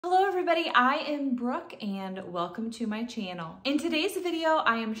Hello everybody, I am Brooke and welcome to my channel. In today's video,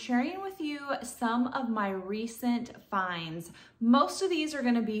 I am sharing with you some of my recent finds. Most of these are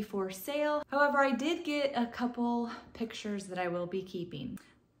gonna be for sale. However, I did get a couple pictures that I will be keeping.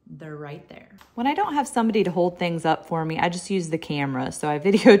 They're right there. When I don't have somebody to hold things up for me, I just use the camera. So I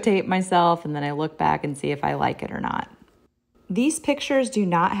videotape myself and then I look back and see if I like it or not. These pictures do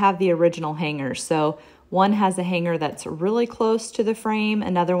not have the original hanger. So one has a hanger that's really close to the frame.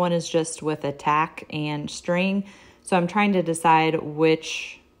 Another one is just with a tack and string. So I'm trying to decide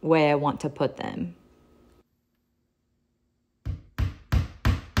which way I want to put them.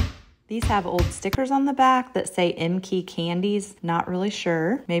 These have old stickers on the back that say M-Key Candies. Not really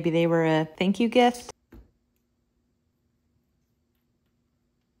sure. Maybe they were a thank you gift.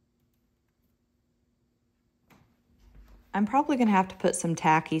 I'm probably gonna have to put some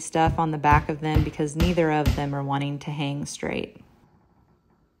tacky stuff on the back of them because neither of them are wanting to hang straight.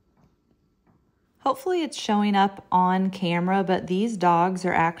 Hopefully it's showing up on camera, but these dogs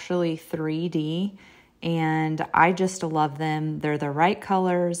are actually 3D and I just love them. They're the right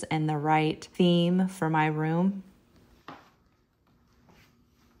colors and the right theme for my room.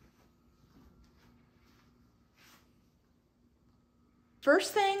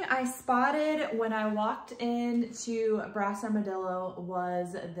 First thing I spotted when I walked into Brass Armadillo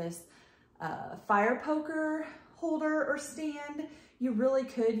was this fire poker holder or stand. You really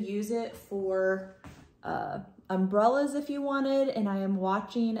could use it for umbrellas if you wanted, and I am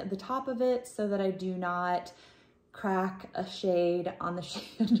watching the top of it so that I do not crack a shade on the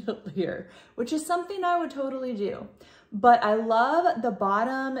chandelier, which is something I would totally do. But I love the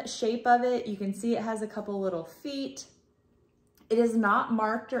bottom shape of it. You can see it has a couple little feet. It is not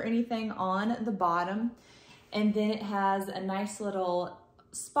marked or anything on the bottom. And then it has a nice little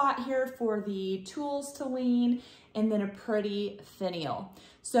spot here for the tools to lean and then a pretty finial.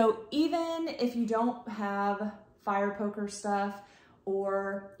 So even if you don't have fire poker stuff,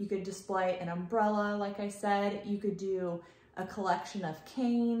 or you could display an umbrella, like I said, you could do a collection of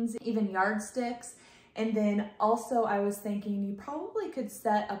canes, even yardsticks. And then also I was thinking you probably could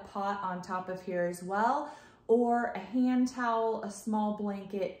set a pot on top of here as well, or a hand towel, a small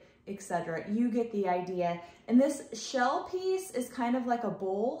blanket, etc. You get the idea. And this shell piece is kind of like a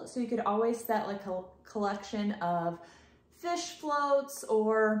bowl, so you could always set like a collection of fish floats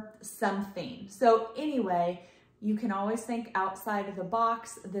or something. So anyway, you can always think outside of the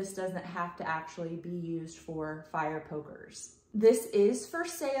box. This doesn't have to actually be used for fire pokers. This is for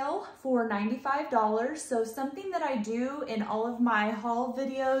sale for $95. So something that I do in all of my haul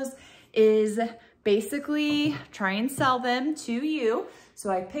videos is basically try and sell them to you. So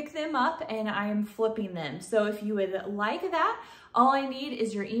I pick them up and I am flipping them. So if you would like that, all I need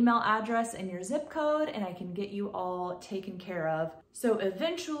is your email address and your zip code and I can get you all taken care of. So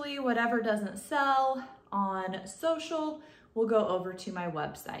eventually whatever doesn't sell on social will go over to my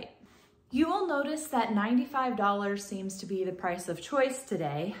website. You will notice that $95 seems to be the price of choice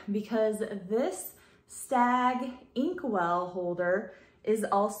today because this Stag inkwell holder is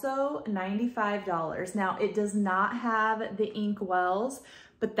also $95. Now, it does not have the ink wells,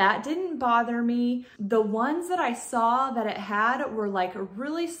 but that didn't bother me. The ones that I saw that it had were like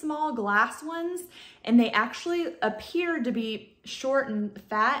really small glass ones, and they actually appeared to be short and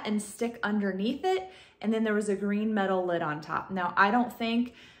fat and stick underneath it, and then there was a green metal lid on top. Now, I don't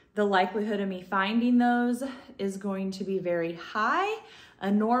think the likelihood of me finding those is going to be very high. A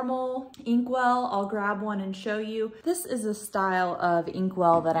normal inkwell, I'll grab one and show you. This is a style of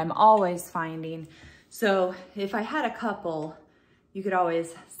inkwell that I'm always finding. So if I had a couple, you could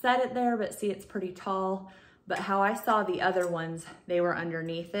always set it there, but see it's pretty tall. But how I saw the other ones, they were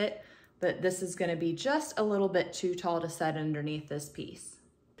underneath it, but this is gonna be just a little bit too tall to set underneath this piece.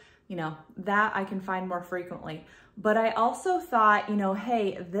 You know, that I can find more frequently. But I also thought, you know,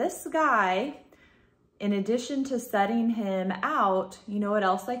 hey, this guy, in addition to setting him out, you know what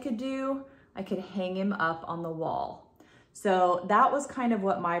else I could do? I could hang him up on the wall. So that was kind of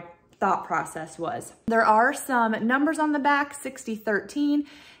what my thought process was. There are some numbers on the back, 6013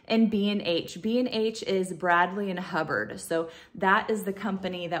 and B&H. B&H is Bradley and Hubbard. So that is the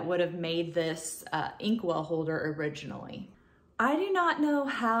company that would have made this inkwell holder originally. I do not know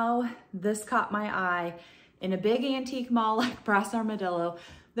how this caught my eye in a big antique mall like Brass Armadillo.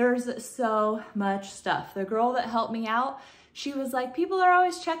 There's so much stuff. The girl that helped me out, she was like, people are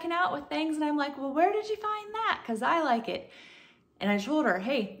always checking out with things. And I'm like, well, where did you find that? Because I like it. And I told her,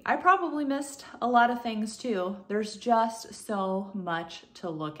 hey, I probably missed a lot of things too. There's just so much to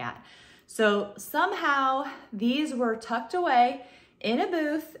look at. So somehow these were tucked away in a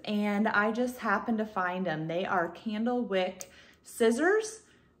booth and I just happened to find them. They are candle wick scissors.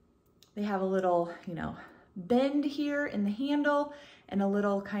 They have a little, you know, bend here in the handle and a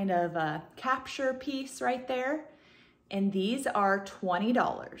little kind of capture piece right there. And these are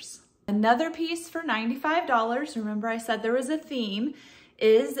 $20. Another piece for $95, remember I said there was a theme,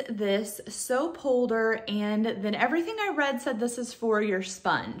 is this soap holder, and then everything I read said this is for your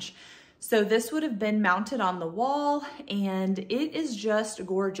sponge. So this would have been mounted on the wall, and it is just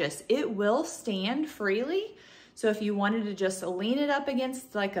gorgeous. It will stand freely. So if you wanted to just lean it up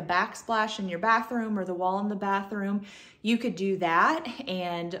against like a backsplash in your bathroom or the wall in the bathroom, you could do that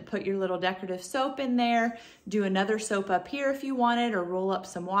and put your little decorative soap in there, do another soap up here if you wanted, or roll up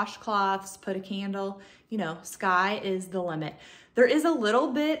some washcloths, put a candle, you know, sky is the limit. There is a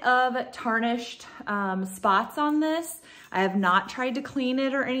little bit of tarnished spots on this. I have not tried to clean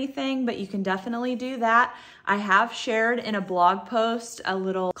it or anything, but you can definitely do that. I have shared in a blog post a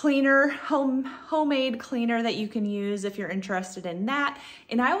little cleaner, homemade cleaner that you can use if you're interested in that,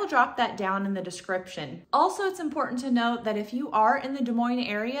 and I will drop that down in the description. Also, it's important to note that if you are in the Des Moines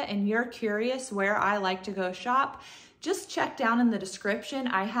area and you're curious where I like to go shop, just check down in the description.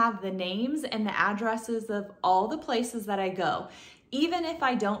 I have the names and the addresses of all the places that I go, even if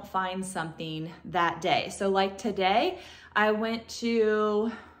I don't find something that day. So like today, I went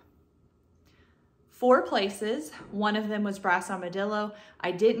to 4 places. One of them was Brass Armadillo.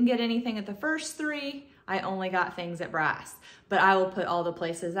 I didn't get anything at the first 3. I only got things at Brass, but I will put all the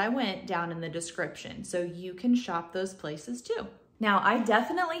places I went down in the description so you can shop those places too. Now, I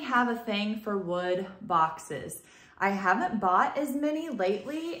definitely have a thing for wood boxes. I haven't bought as many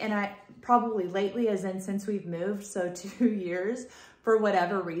lately, and probably lately as in since we've moved, so 2 years. For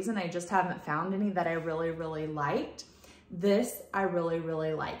whatever reason, I just haven't found any that I really, really liked. This I really,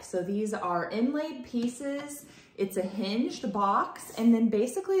 really like. So these are inlaid pieces. It's a hinged box, and then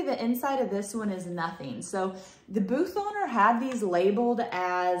basically the inside of this one is nothing. So the booth owner had these labeled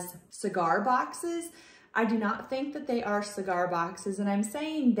as cigar boxes. I do not think that they are cigar boxes, and I'm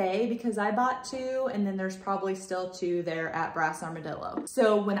saying they because I bought 2, and then there's probably still 2 there at Brass Armadillo.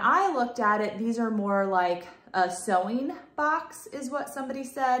 So when I looked at it, these are more like a sewing box is what somebody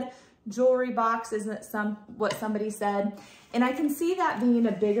said. Jewelry box isn't what somebody said. And I can see that being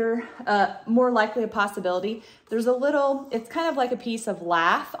a bigger, more likely a possibility. There's a little, it's kind of like a piece of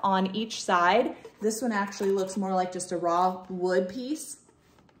lath on each side. This one actually looks more like just a raw wood piece.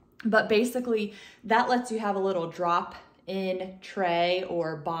 But basically, that lets you have a little drop-in tray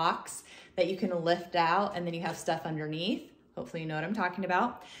or box that you can lift out, and then you have stuff underneath. Hopefully you know what I'm talking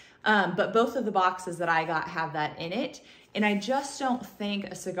about. But both of the boxes that I got have that in it, and I just don't think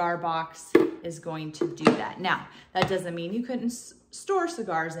a cigar box is going to do that. Now, that doesn't mean you couldn't store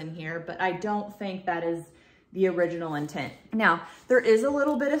cigars in here, but I don't think that is the original intent. Now, there is a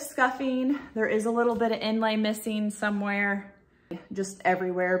little bit of scuffing. There is a little bit of inlay missing somewhere. Just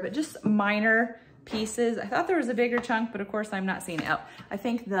everywhere, but just minor pieces. I thought there was a bigger chunk, but of course I'm not seeing it. Oh, I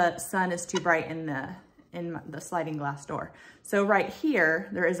think the sun is too bright in the sliding glass door. So right here,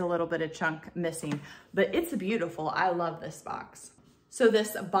 there is a little bit of chunk missing, but it's beautiful. I love this box. So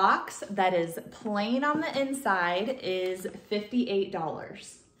this box that is plain on the inside is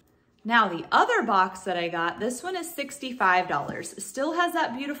 $58. Now the other box that I got, this one is $65. Still has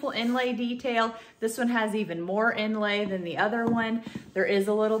that beautiful inlay detail. This one has even more inlay than the other one. There is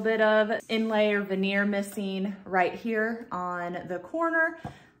a little bit of inlay or veneer missing right here on the corner.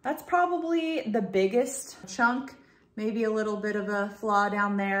 That's probably the biggest chunk, maybe a little bit of a flaw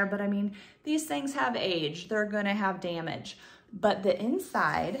down there, but I mean, these things have age. They're gonna have damage. But the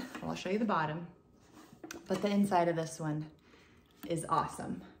inside, well, I'll show you the bottom, but the inside of this one is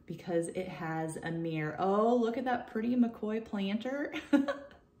awesome, because it has a mirror. Oh, look at that pretty McCoy planter.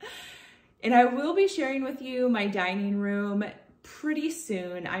 And I will be sharing with you my dining room pretty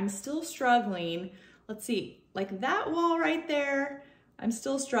soon. I'm still struggling. Let's see, like that wall right there, I'm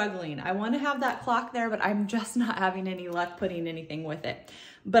still struggling. I want to have that clock there, but I'm just not having any luck putting anything with it.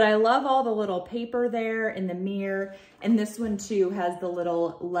 But I love all the little paper there in the mirror. And this one too has the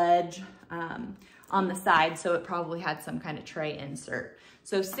little ledge on the side, so it probably had some kind of tray insert.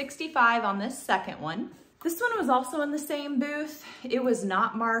 So $65 on this second one. This one was also in the same booth. It was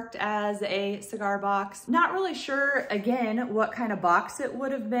not marked as a cigar box. Not really sure, again, what kind of box it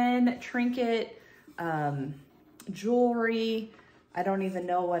would have been. Trinket, jewelry. I don't even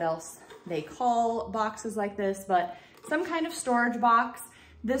know what else they call boxes like this, but some kind of storage box.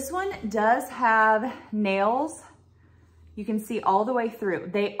 This one does have nails. You can see all the way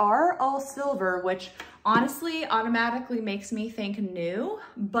through. They are all silver, which honestly automatically makes me think new,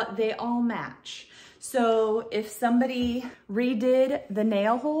 but they all match. So if somebody redid the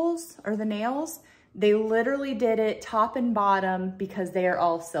nail holes or the nails, They literally did it top and bottom because they are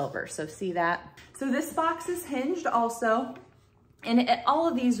all silver. So see that? So this box is hinged also. And all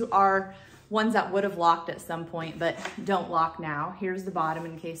of these are ones that would have locked at some point, but don't lock now. Here's the bottom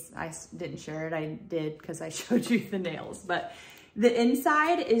in case I didn't share it. I did because I showed you the nails, but the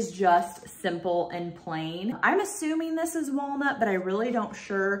inside is just simple and plain. I'm assuming this is walnut, but I really don't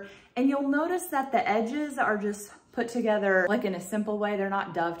sure. And you'll notice that the edges are just put together like in a simple way. They're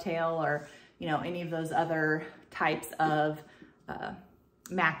not dovetail or, you know, any of those other types of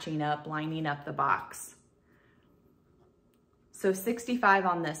matching up, lining up the box. So 65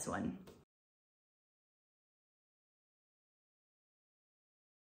 on this one.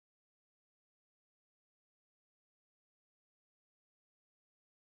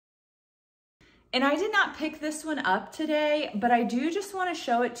 And I did not pick this one up today, but I do just want to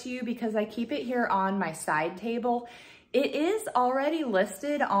show it to you because I keep it here on my side table. It is already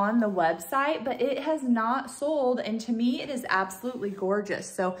listed on the website, but it has not sold. And to me, it is absolutely gorgeous.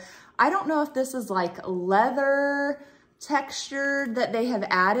 So I don't know if this is like leather textured that they have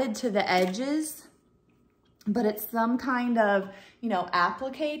added to the edges, but it's some kind of, you know,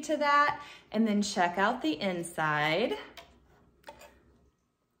 applique to that. And then check out the inside.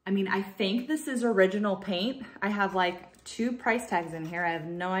 I mean, I think this is original paint. I have like 2 price tags in here. I have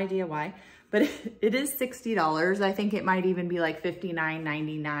no idea why, but it is $60. I think it might even be like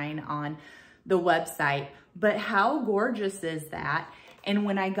 $59.99 on the website. But how gorgeous is that? And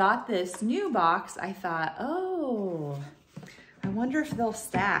when I got this new box, I thought, oh, I wonder if they'll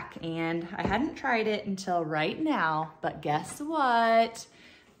stack. And I hadn't tried it until right now, but guess what?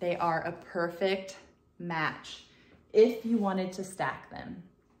 They are a perfect match if you wanted to stack them.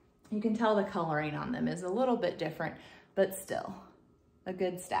 You can tell the coloring on them is a little bit different, but still a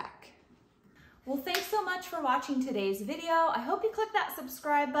good stack. Well, thanks so much for watching today's video. I hope you click that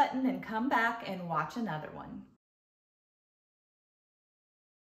subscribe button and come back and watch another one.